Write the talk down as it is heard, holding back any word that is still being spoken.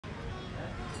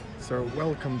So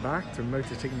welcome back to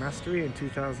Motor Tic Mastery in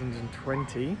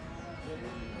 2020.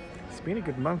 It's been a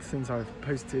good month since I've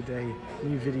posted a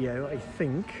new video, I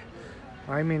think.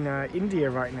 I'm in India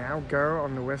right now, Goa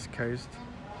on the west coast,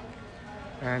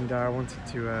 and I wanted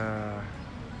to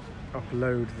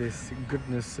upload this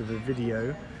goodness of a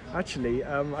video. Actually,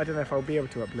 I don't know if I'll be able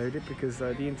to upload it because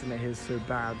the internet here is so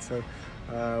bad, so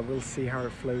we'll see how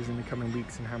it flows in the coming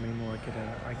weeks and how many more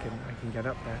I can get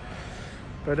up there.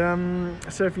 But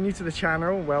so if you're new to the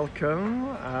channel, welcome.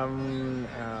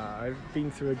 I've been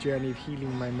through a journey of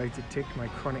healing my motor tic, my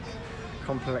chronic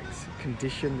complex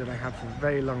condition that I had for a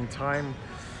very long time.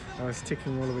 I was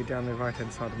ticking all the way down the right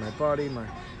hand side of my body, my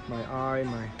eye,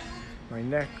 my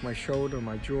neck, my shoulder,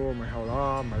 my jaw, my whole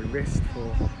arm, my wrist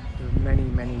for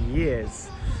many years.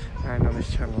 And on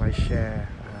this channel I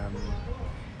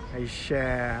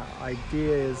share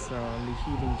ideas on the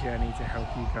healing journey to help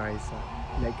you guys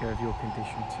let go of your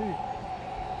condition too,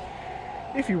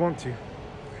 if you want to.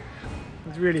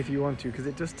 It's really if you want to, because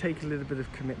it does take a little bit of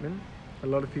commitment. A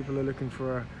lot of people are looking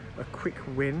for a quick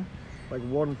win, like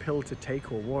one pill to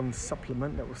take or one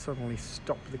supplement that will suddenly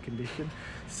stop the condition.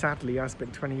 Sadly, I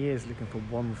spent 20 years looking for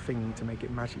one thing to make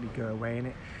it magically go away,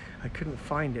 and I couldn't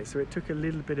find it. So it took a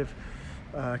little bit of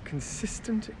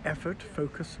consistent effort,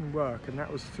 focus and work, and that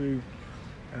was through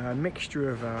a mixture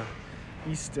of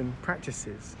Eastern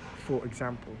practices. For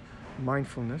example,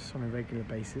 mindfulness on a regular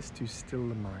basis to still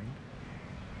the mind,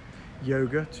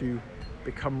 yoga to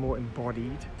become more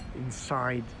embodied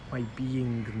inside my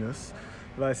beingness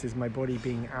versus my body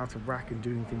being out of whack and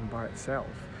doing things by itself.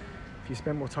 If you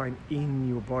spend more time in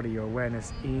your body, your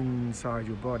awareness inside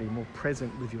your body, more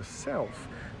present with yourself,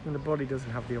 then the body doesn't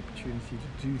have the opportunity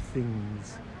to do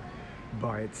things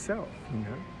by itself, you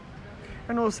know.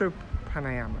 And also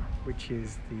pranayama, which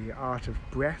is the art of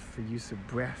breath, the use of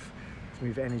breath to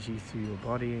move energy through your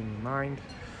body and your mind,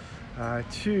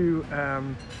 to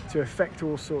affect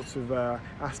all sorts of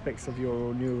aspects of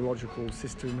your neurological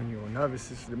system and your nervous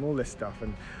system, all this stuff,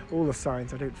 and all the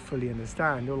science I don't fully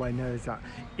understand. All I know is that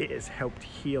it has helped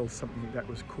heal something that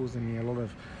was causing me a lot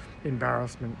of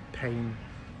embarrassment, pain,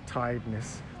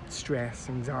 tiredness, stress,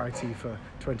 anxiety for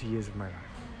 20 years of my life.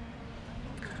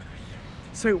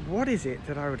 So what is it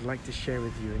that I would like to share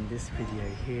with you in this video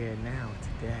here now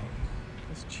today?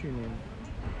 Let's tune in.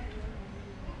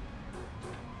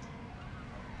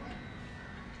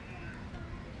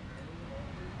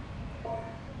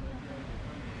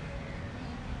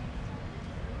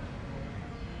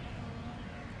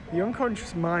 The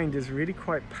unconscious mind is really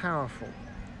quite powerful.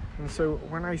 And so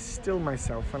when I still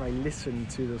myself, when I listen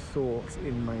to the thoughts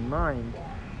in my mind,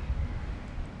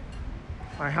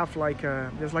 I have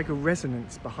there's like a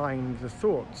resonance behind the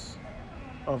thoughts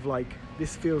of like,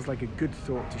 this feels like a good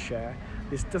thought to share,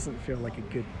 this doesn't feel like a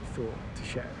good thought to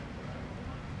share.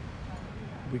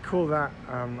 We call that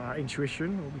our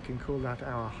intuition, or we can call that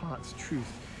our heart's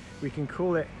truth. We can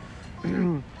call it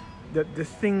the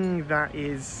thing that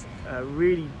is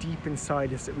really deep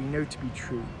inside us that we know to be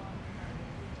true.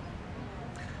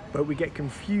 But we get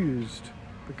confused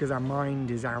because our mind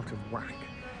is out of whack.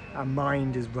 Our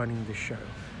mind is running the show.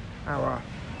 Our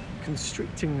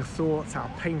constricting thoughts, our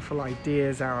painful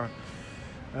ideas, our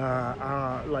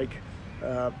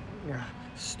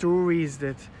stories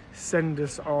that send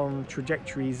us on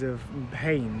trajectories of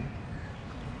pain,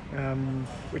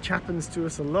 which happens to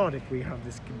us a lot if we have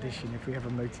this condition, if we have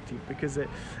a motor tic, because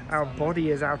our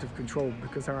body is out of control,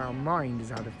 because our mind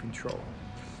is out of control.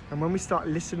 And when we start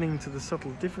listening to the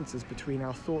subtle differences between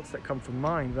our thoughts that come from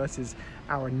mind versus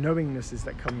our knowingnesses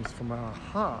that comes from our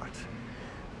heart,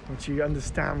 once you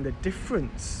understand the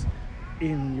difference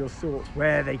in your thoughts,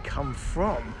 where they come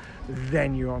from,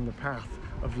 then you're on the path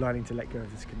of learning to let go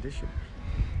of this condition.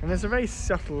 And there's a very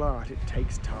subtle art. It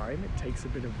takes time, it takes a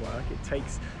bit of work, it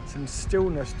takes some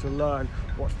stillness to learn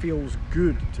what feels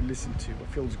good to listen to, what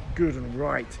feels good and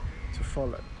right to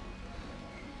follow.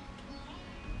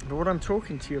 But what I'm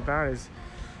talking to you about is,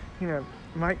 you know,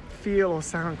 might feel or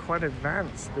sound quite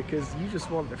advanced because you just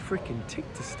want the freaking tic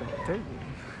to stop, don't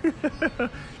you?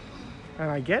 And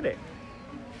I get it.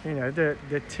 You know,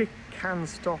 the tic can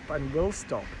stop and will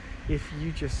stop if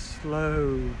you just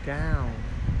slow down.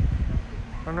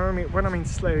 And when I mean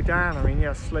slow down, I mean,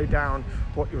 yeah, slow down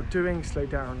what you're doing, slow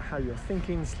down how you're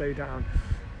thinking, slow down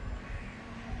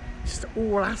just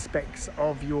all aspects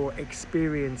of your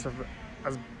experience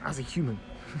as a human.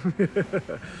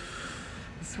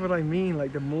 That's what I mean.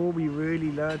 Like, the more we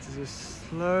really learn to just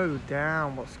slow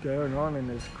down what's going on in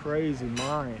this crazy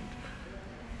mind,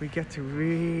 we get to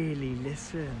really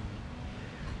listen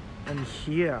and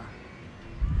hear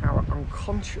our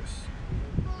unconscious.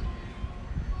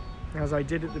 As I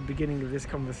did at the beginning of this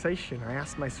conversation, I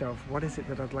asked myself, what is it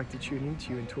that I'd like to tune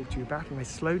into and talk to you about? And I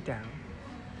slowed down.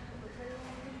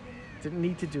 Didn't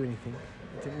need to do anything.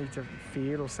 I didn't need to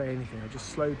feel or say anything. I just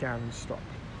slowed down and stopped.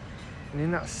 And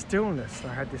in that stillness,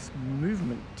 I had this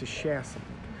movement to share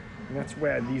something. And that's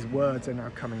where these words are now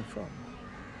coming from.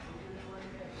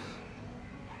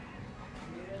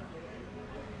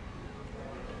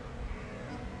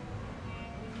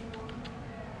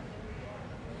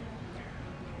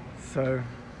 So,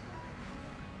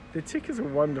 the tic is a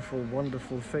wonderful,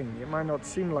 wonderful thing. It might not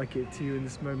seem like it to you in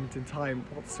this moment in time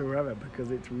whatsoever, because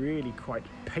it's really quite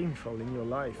painful in your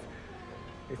life.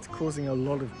 It's causing a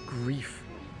lot of grief.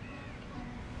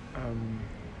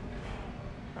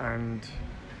 And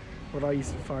what I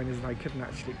used to find is that I couldn't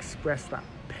actually express that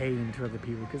pain to other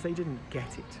people because they didn't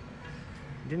get it.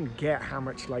 They didn't get how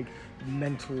much like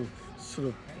mental sort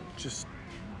of just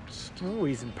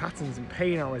stories and patterns and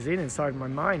pain I was in inside my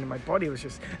mind, and my body was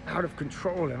just out of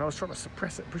control, and I was trying to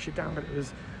suppress it, push it down, but it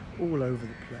was all over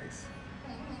the place.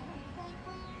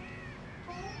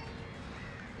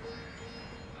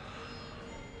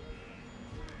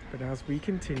 But as we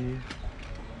continue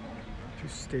to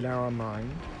still our mind,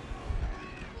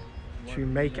 to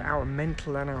make our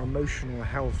mental and our emotional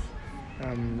health,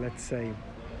 let's say,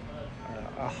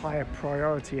 a higher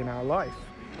priority in our life,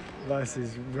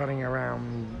 versus running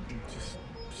around just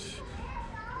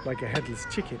like a headless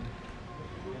chicken,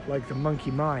 like the monkey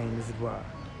mind, as it were.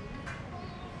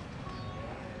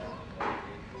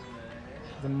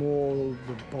 The more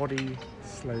the body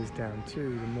slows down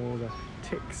too, the more the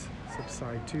tics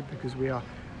subside too, because we are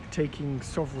taking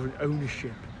sovereign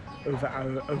ownership over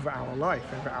our life,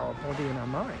 over our body and our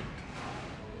mind.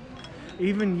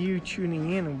 Even you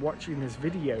tuning in and watching this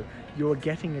video, you're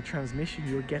getting a transmission,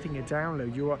 you're getting a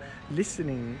download, you are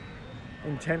listening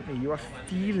intently, you are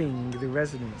feeling the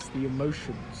resonance, the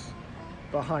emotions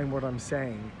behind what I'm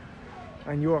saying,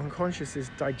 and your unconscious is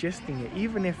digesting it,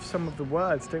 even if some of the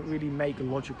words don't really make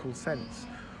logical sense,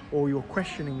 or you're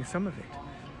questioning some of it.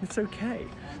 It's okay.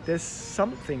 There's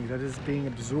something that is being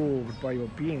absorbed by your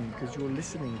being because you're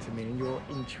listening to me and you're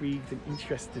intrigued and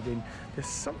interested in, there's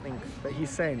something that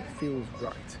he's saying that feels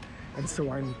right. And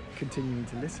so I'm continuing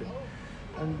to listen.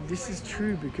 And this is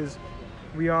true because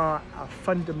we are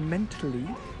fundamentally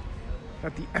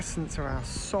at the essence of our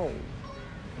soul,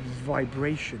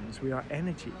 vibrations. We are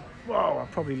energy. Whoa,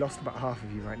 I've probably lost about half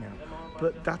of you right now.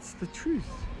 But that's the truth.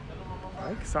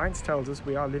 Right? Science tells us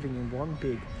we are living in one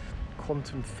big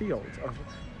quantum field of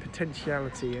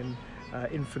potentiality and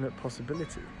infinite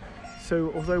possibility.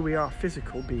 So although we are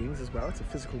physical beings as well, it's a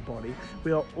physical body,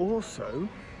 we are also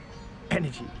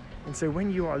energy. And so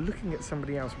when you are looking at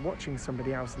somebody else, watching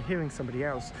somebody else and hearing somebody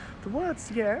else, the words,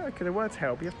 yeah, okay, the words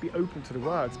help, you have to be open to the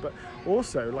words, but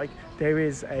also like there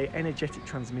is a energetic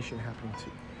transmission happening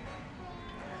too.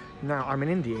 Now I'm in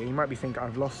India, you might be thinking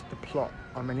I've lost the plot.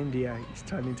 I'm in India, he's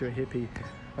turned into a hippie.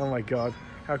 Oh my God,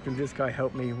 how can this guy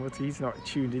help me? He's not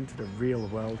tuned into the real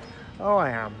world. Oh,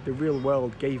 I am. The real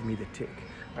world gave me the tic.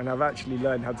 And I've actually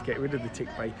learned how to get rid of the tic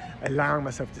by allowing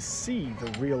myself to see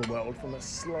the real world from a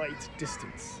slight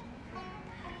distance.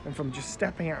 And from just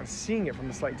stepping out and seeing it from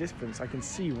a slight distance, I can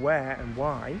see where and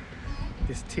why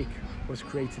this tic was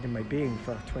created in my being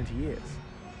for 20 years.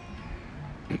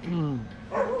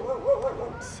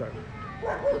 So,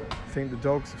 I think the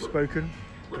dogs have spoken,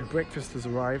 the breakfast has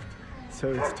arrived, so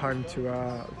it's time to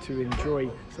enjoy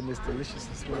some of this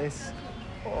deliciousness with this.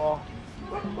 Oh,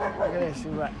 look at this,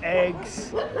 we've got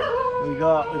eggs, we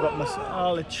got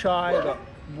masala chai, we got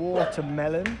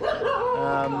watermelon,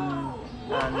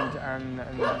 and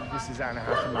this is Anna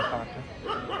Hatton, my partner.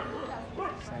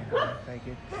 Saying hi, very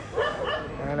good.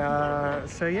 And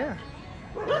so yeah,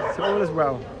 so all is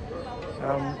well.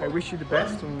 I wish you the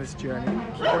best on this journey.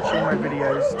 Keep watching my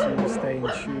videos to stay in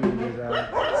tune with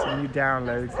some new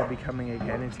downloads. They'll be coming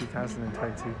again in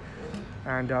 2020.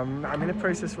 And I'm in the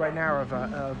process right now of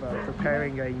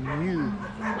preparing a new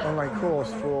online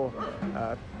course for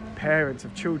parents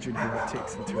of children who have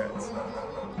tics and Tourette's,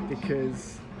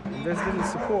 because there's little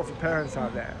support for parents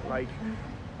out there. Like,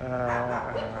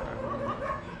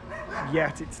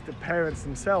 yet it's the parents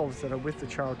themselves that are with the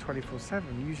child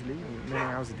 24/7, usually, many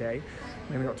hours a day.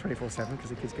 Maybe not 24/7 because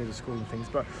the kids go to school and things,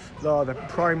 but they are the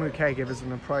primary caregivers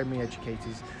and the primary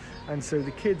educators. And so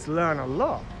the kids learn a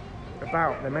lot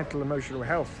about their mental emotional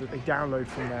health that they download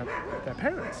from their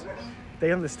parents.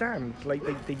 They understand, like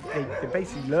they're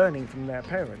basically learning from their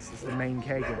parents as the main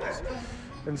caregivers.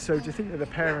 And so to think that the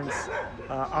parents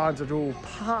aren't at all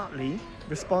partly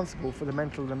responsible for the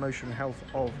mental and emotional health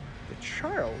of the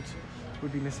child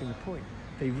would be missing the point.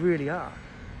 They really are.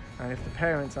 And if the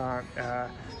parents aren't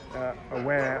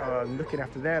aware or looking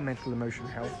after their mental emotional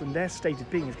health, then their state of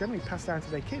being is going to be passed down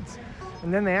to their kids.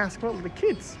 And then they ask, well, the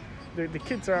kids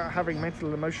are having mental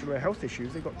and emotional health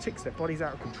issues, they've got tics, their body's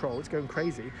out of control, it's going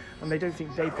crazy, and they don't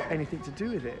think they've got anything to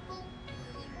do with it.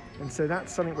 And so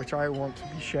that's something which I want to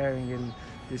be sharing in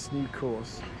this new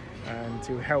course, and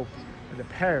to help the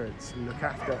parents look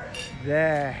after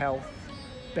their health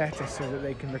better so that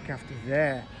they can look after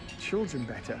their children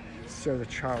better, so the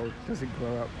child doesn't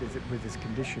grow up with this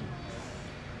condition,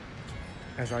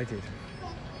 as I did.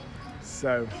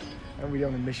 So, I'm really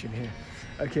on a mission here.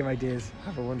 Okay, my dears,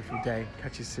 have a wonderful day.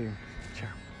 Catch you soon. Ciao.